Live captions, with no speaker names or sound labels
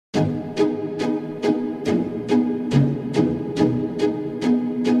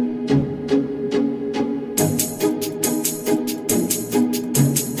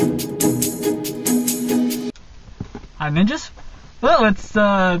No, it's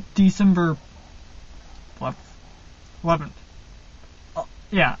December 11th. Oh,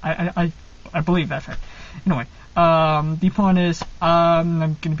 yeah, I believe that's right. Anyway, the point is, I'm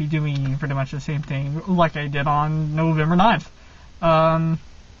going to be doing pretty much the same thing like I did on November 9th.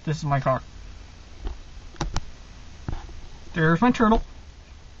 This is my car. There's my turtle.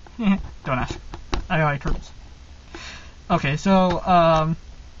 Don't ask. I like turtles. Okay, so,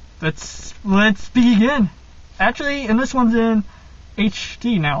 let's begin. Actually, and this one's in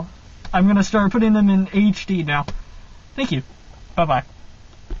HD now. I'm gonna start putting them in HD now. Thank you. Bye-bye.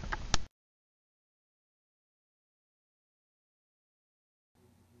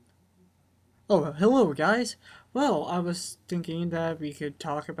 Oh, hello guys. Well, I was thinking that we could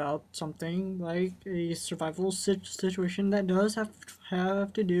talk about something like a survival situation that does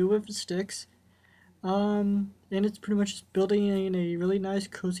have to do with sticks. And it's pretty much just building a really nice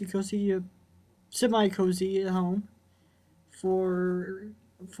cozy, semi-cozy home for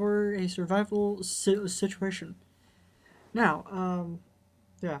a survival situation. Now,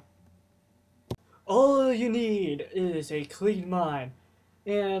 yeah. All you need is a clean mine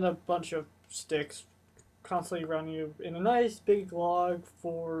and a bunch of sticks constantly around you in a nice big log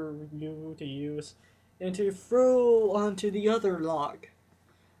for you to use and to throw onto the other log.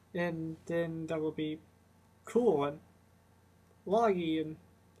 And then that will be cool and loggy, and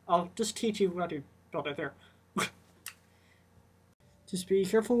I'll just teach you how to build it there. Just be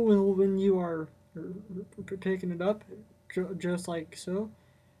careful when you are picking it up, just like so.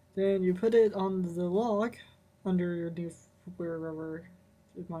 Then you put it on the log underneath wherever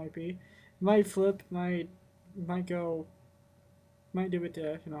it might be. It might flip, might go, might do it,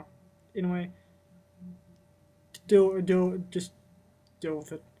 you know. Anyway, just deal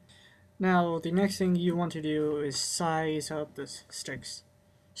with it. Now, the next thing you want to do is size up the sticks.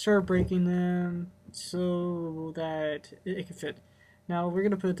 Start breaking them so that it can fit. Now, we're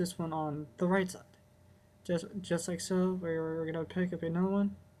gonna put this one on the right side, just like so. We're gonna pick up another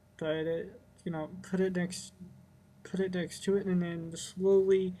one, but put it next to it, and then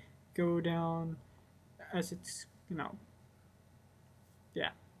slowly go down as it's,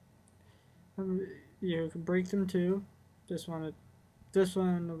 yeah. You can break them too. This one was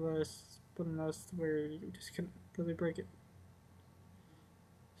one of those where you just couldn't really break it.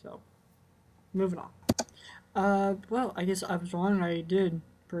 So, moving on. Well, I guess I was wrong. I did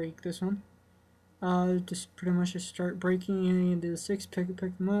break this one. Just pretty much just start breaking into the sticks, pick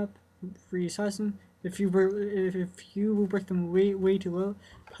them up, resize them. If you break them way too low,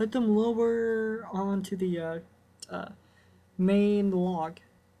 put them lower onto the main log,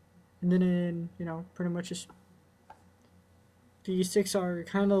 and then pretty much just. These sticks are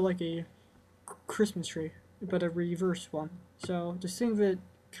kind of like a Christmas tree, but a reverse one. So just think of it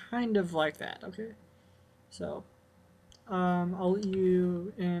kind of like that, okay? So, I'll let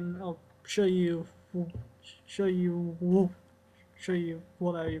you, and I'll show you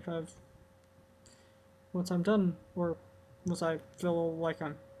what I have once I'm done, or once I feel like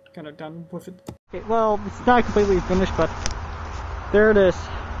I'm kind of done with it. Okay, well, it's not completely finished, but there it is.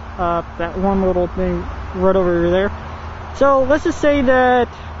 That one little thing right over there. So let's just say that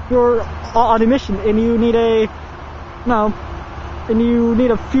you're on a mission and you need a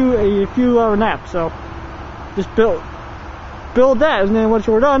few hour nap. So just build that, and then once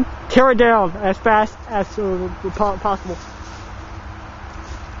you're done, tear it down as fast as possible,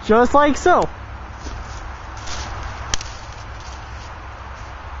 just like so.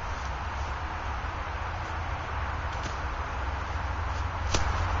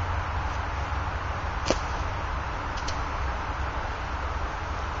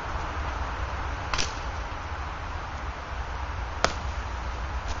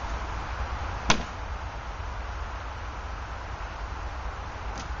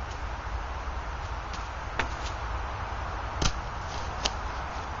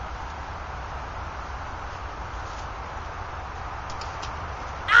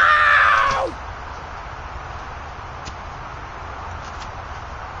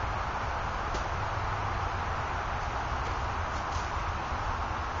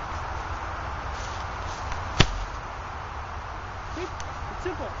 It's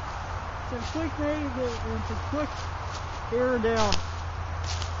simple. It's a quick made, it's a quick air down.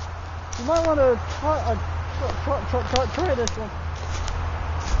 You might want to try this one.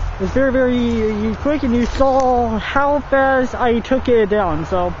 It's very quick, and you saw how fast I took it down.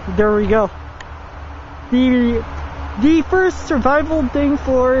 So there we go. The first survival thing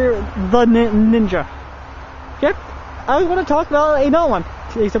for the ninja. Okay, I want to talk about another one,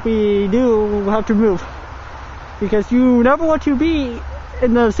 except we do have to move, because you never want to be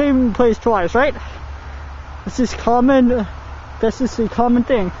in the same place twice, right? It's just common That's just a common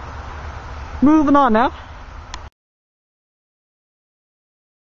thing. Moving on now.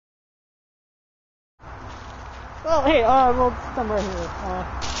 Well, hey, well, come right here.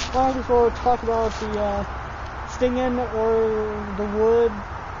 Why don't we go talk about the, stinging or the wood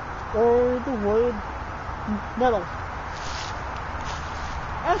nettle.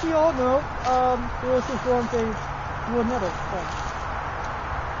 As you all know, there's this one thing, wood nettle.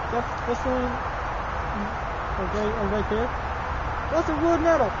 Yep, this one, right there. That's a wood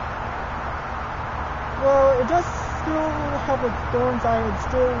nettle. Well, it does still have its thorns. I would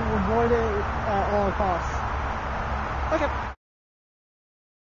still avoid it at all costs. Okay.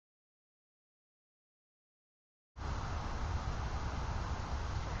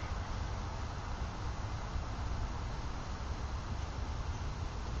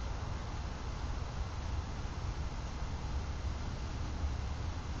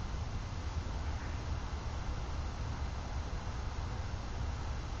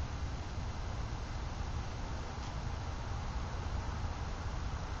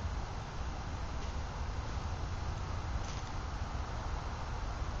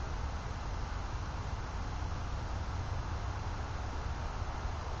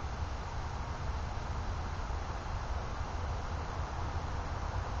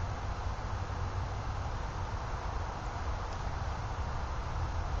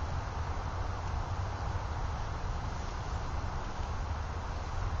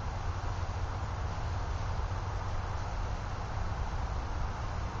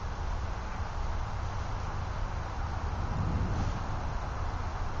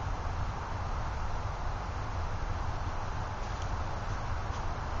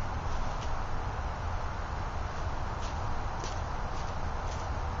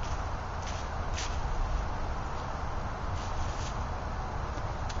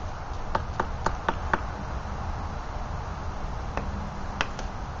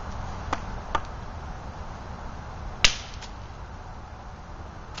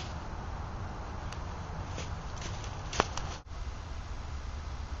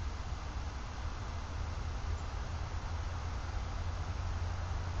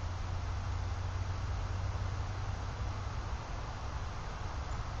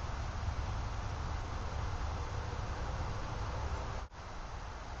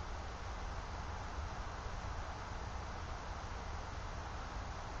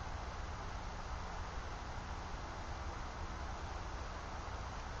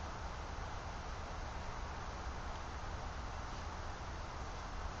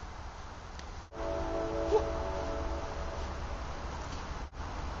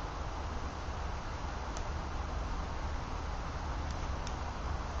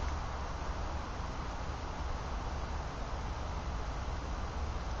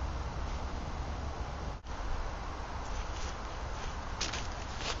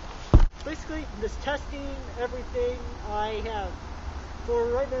 Basically, just testing everything I have for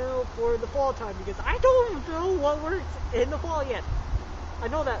right now for the fall time, because I don't know what works in the fall yet. I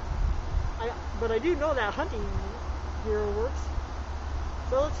know that, but I do know that hunting gear works.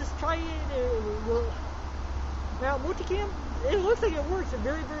 So let's just try it. Now, Multicam, it looks like it works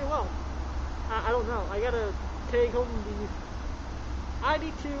very, very well. I don't know. I gotta take home I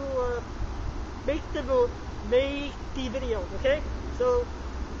need to make the video. Okay, so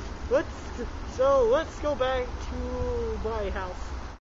let's go back to my house.